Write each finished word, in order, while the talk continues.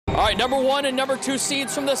right, number 1 and number 2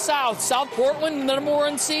 seeds from the South. South Portland, the number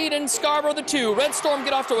 1 seed, and Scarborough, the 2. Red Storm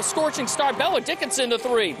get off to a scorching start. Bella Dickinson, the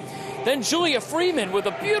 3. Then Julia Freeman with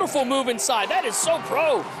a beautiful move inside. That is so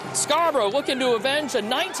pro. Scarborough looking to avenge a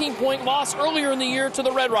 19-point loss earlier in the year to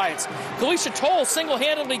the Red Riots. Kalisha Toll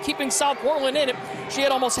single-handedly keeping South Portland in it. She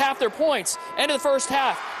had almost half their points. End of the first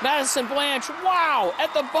half. Madison Blanche, wow,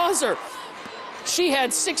 at the buzzer. She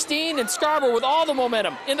had 16, and Scarborough with all the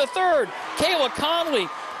momentum. In the third, Kayla Conley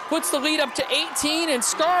puts the lead up to 18, and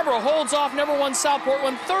Scarborough holds off number 1 South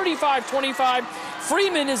Portland 35-25.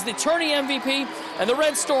 Freeman is the tourney MVP, and the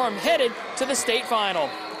Red Storm headed to the state final.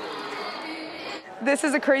 This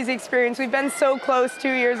is a crazy experience. We've been so close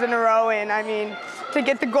 2 years in a row, and I mean, to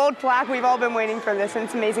get the gold plaque, we've all been waiting for this, and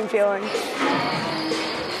it's an amazing feeling.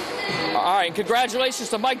 All right, congratulations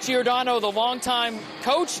to Mike Giordano, the longtime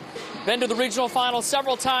coach. Been to the regional finals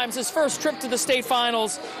several times. His first trip to the state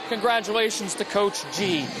finals. Congratulations to Coach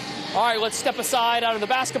G. All right, let's step aside out of the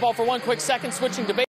basketball for one quick second, switching to baseball.